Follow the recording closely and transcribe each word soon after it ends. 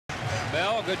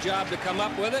Bell, good job to come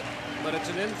up with it, but it's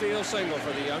an infield single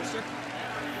for the youngster.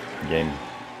 The game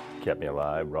kept me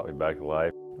alive, brought me back to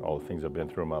life. All the things I've been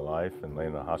through in my life, and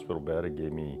laying in a hospital bed, it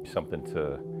gave me something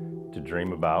to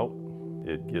dream about.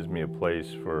 It gives me a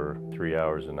place for 3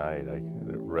 hours a night.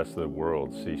 The rest of the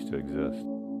world ceased to exist.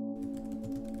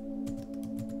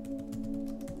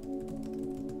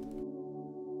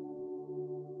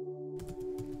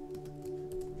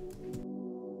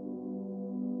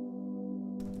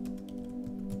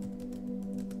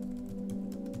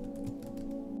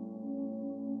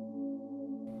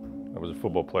 I was a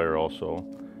football player also,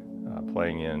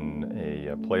 playing in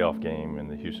a playoff game in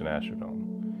the Houston Astrodome.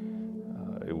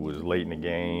 It was late in the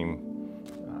game,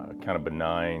 kind of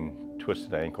benign,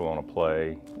 twisted ankle on a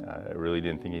play. I really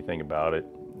didn't think anything about it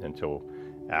until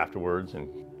afterwards, and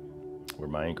where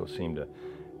my ankle seemed to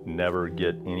never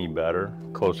get any better.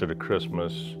 Closer to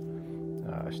Christmas,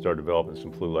 I started developing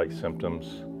some flu-like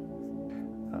symptoms.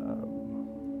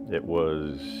 It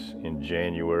was in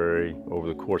January. Over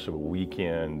the course of a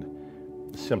weekend,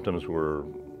 the symptoms were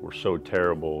so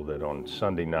terrible that on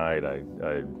Sunday night I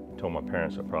told my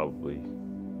parents I probably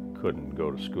couldn't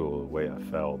go to school the way I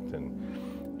felt,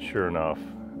 and sure enough,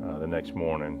 the next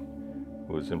morning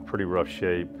was in pretty rough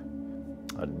shape.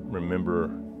 I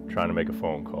remember trying to make a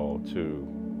phone call to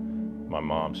my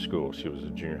mom's school. She was a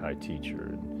junior high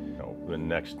teacher. And, the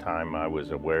next time I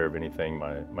was aware of anything,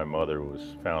 my mother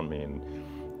found me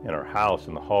in our house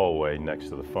in the hallway next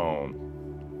to the phone.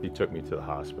 He took me to the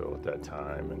hospital at that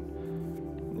time,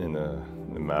 and in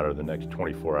the matter of the next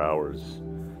 24 hours,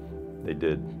 they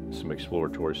did some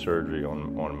exploratory surgery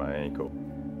on my ankle.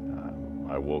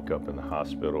 I woke up in the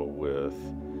hospital with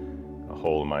a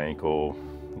hole in my ankle,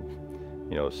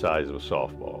 the size of a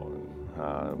softball.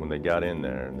 When they got in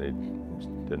there and they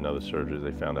did another surgery,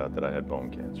 they found out that I had bone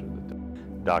cancer.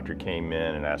 The doctor came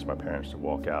in and asked my parents to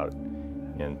walk out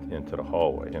into the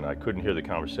hallway, and I couldn't hear the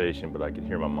conversation, but I could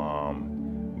hear my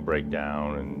mom break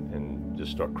down and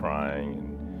just start crying.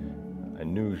 And I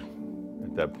knew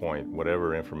at that point,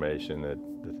 whatever information that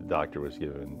the doctor was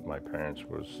giving my parents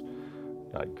was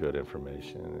not good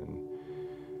information.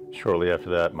 And shortly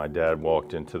after that, my dad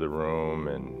walked into the room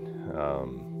and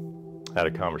had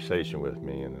a conversation with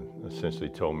me, and essentially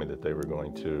told me that they were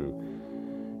going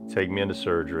to take me into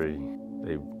surgery.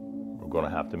 They were going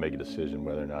to have to make a decision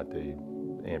whether or not they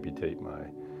amputate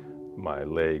my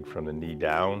leg from the knee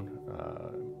down.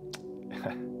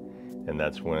 And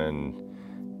that's when,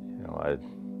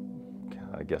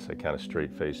 I guess I kind of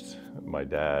straight-faced my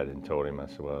dad and told him, I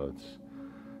said, well,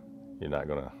 you're not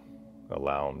going to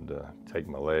allow him to take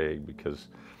my leg, because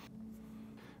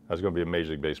I was going to be a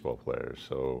Major League Baseball player,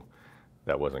 so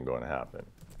that wasn't going to happen.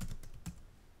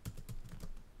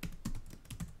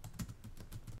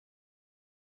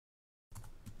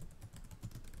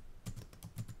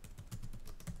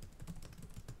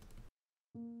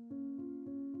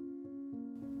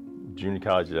 Junior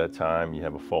college at that time, you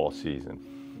have a fall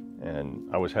season, and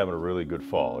I was having a really good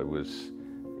fall. It was,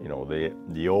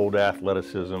 the old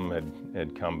athleticism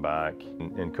had come back,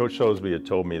 and Coach Sosby had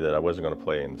told me that I wasn't going to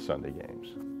play in the Sunday games.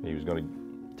 He was going to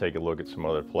take a look at some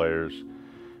other players,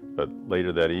 but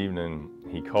later that evening,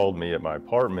 he called me at my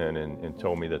apartment and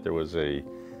told me that there was a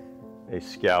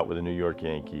scout with the New York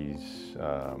Yankees,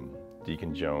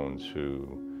 Deacon Jones,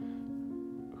 who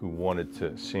wanted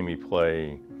to see me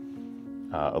play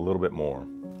a little bit more.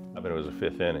 I mean, it was the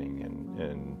fifth inning,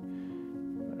 and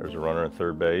there was a runner in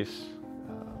third base.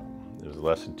 There was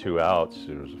less than 2 outs.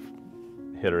 There was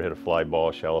a hitter hit a fly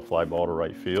ball, shallow fly ball to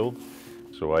right field.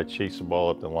 So I chased the ball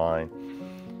up the line,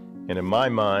 and in my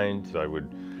mind, I would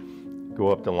go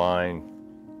up the line,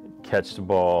 catch the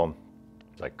ball.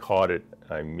 As I caught it,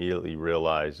 I immediately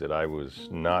realized that I was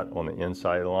not on the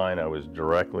inside of the line. I was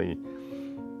directly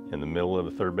in the middle of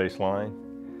the third base line,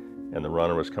 and the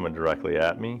runner was coming directly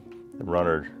at me. The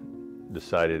runner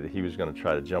decided that he was going to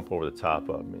try to jump over the top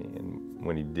of me, and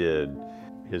when he did,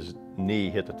 his knee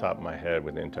hit the top of my head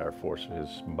with the entire force of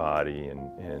his body,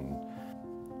 and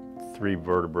 3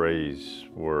 vertebrae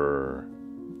were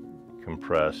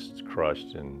compressed,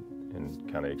 crushed, and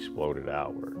kind of exploded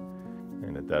outward.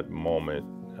 And at that moment,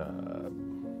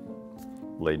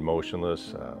 laid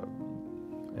motionless,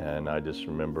 and I just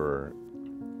remember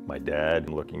my dad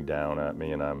looking down at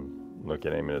me, and I'm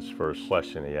looking at him, and his first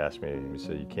question he asked me, he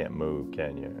said, "You can't move,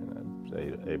 can you?" And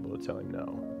I was able to tell him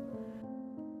no.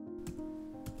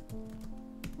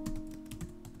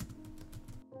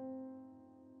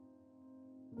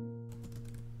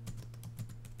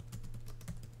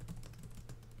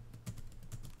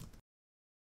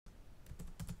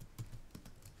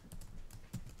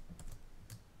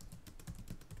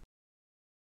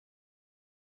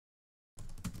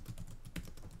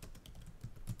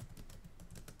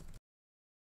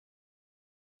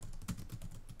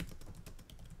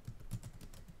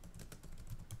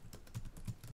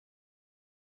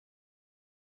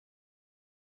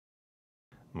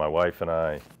 My wife and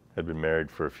I had been married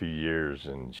for a few years,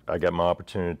 and I got my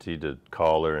opportunity to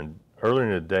call her. And earlier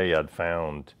in the day, I'd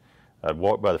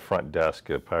walked by the front desk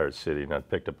of Pirate City, and I'd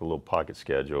picked up a little pocket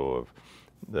schedule of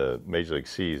the Major League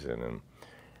season. And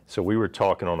so we were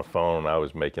talking on the phone, and I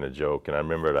was making a joke, and I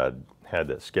remembered I'd had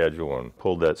that schedule and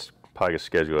pulled that pocket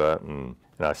schedule out, and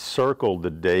I circled the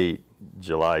date,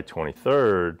 July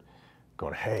 23rd,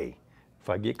 going, hey, if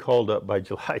I get called up by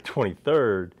July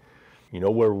 23rd, you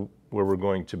know where we're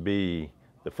going to be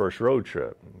the first road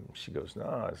trip? And she goes,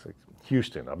 no, it's like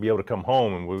Houston. I'll be able to come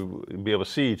home and we'll be able to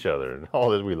see each other. And all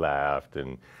this, we laughed,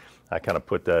 and I kind of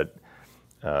put that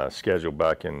schedule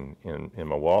back in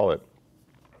my wallet.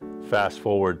 Fast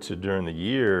forward to during the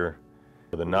year,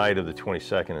 the night of the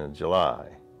 22nd of July,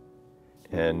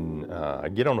 and I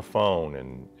get on the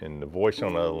phone, and the voice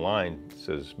on the other line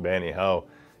says, Banny, how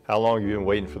long have you been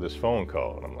waiting for this phone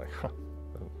call? And I'm like, huh.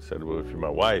 I said, well, if you're my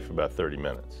wife, about 30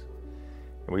 minutes.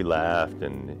 And we laughed,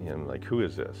 and I'm like, who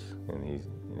is this? And he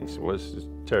said, well, this is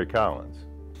Terry Collins.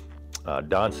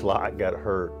 Don Slott got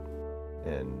hurt,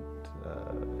 and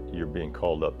you're being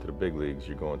called up to the big leagues.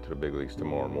 You're going to the big leagues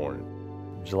tomorrow morning.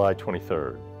 July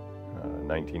 23rd,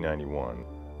 1991.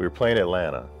 We were playing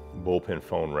Atlanta. Bullpen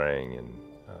phone rang, and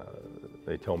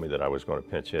they told me that I was going to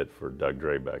pinch hit for Doug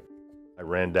Drabek. I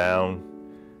ran down,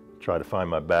 tried to find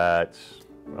my bats.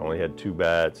 I only had 2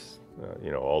 bats.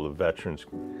 All the veterans,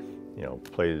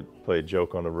 played a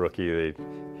joke on the rookie. They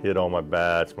hit all my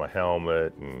bats, my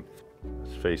helmet, and I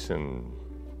was facing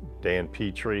Dan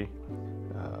Petrie.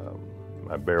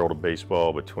 I barreled a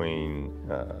baseball between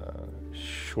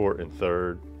short and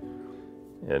third,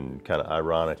 and kind of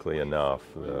ironically enough,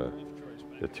 the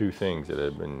 2 things that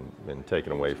had been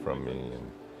taken away from me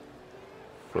and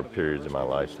for periods of my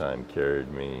lifetime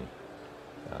carried me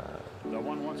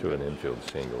to an infield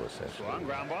single, essentially. Long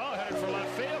ground ball headed for left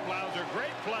field. Blauser,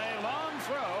 great play, long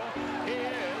throw. He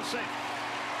is safe.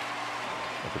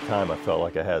 At the time, I felt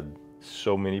like I had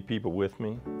so many people with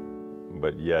me,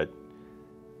 but yet,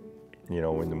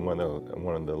 in one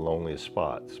of the loneliest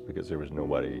spots, because there was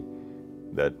nobody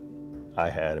that I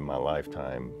had in my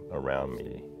lifetime around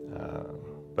me.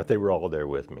 But they were all there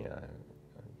with me. I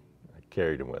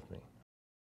carried them with me.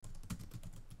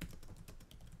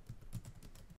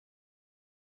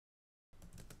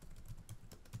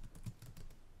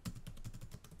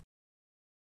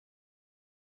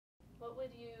 What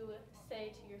would you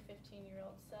say to your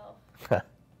 15-year-old self?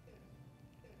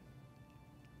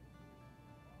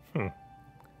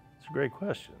 It's a great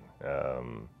question.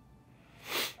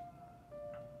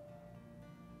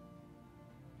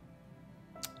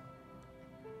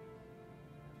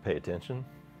 Pay attention.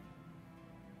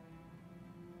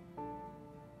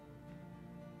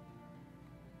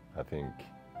 I think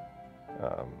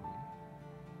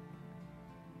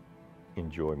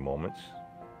enjoy moments.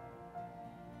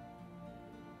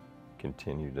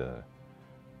 Continue to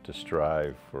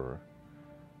strive for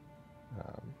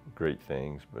great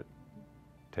things, but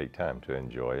take time to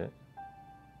enjoy it.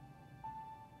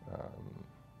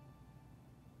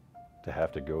 To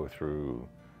have to go through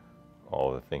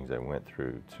all the things I went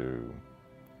through to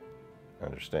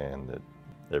understand that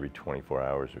every 24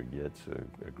 hours we get is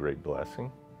a great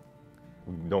blessing.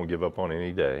 Don't give up on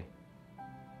any day,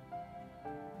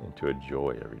 and to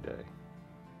enjoy every day.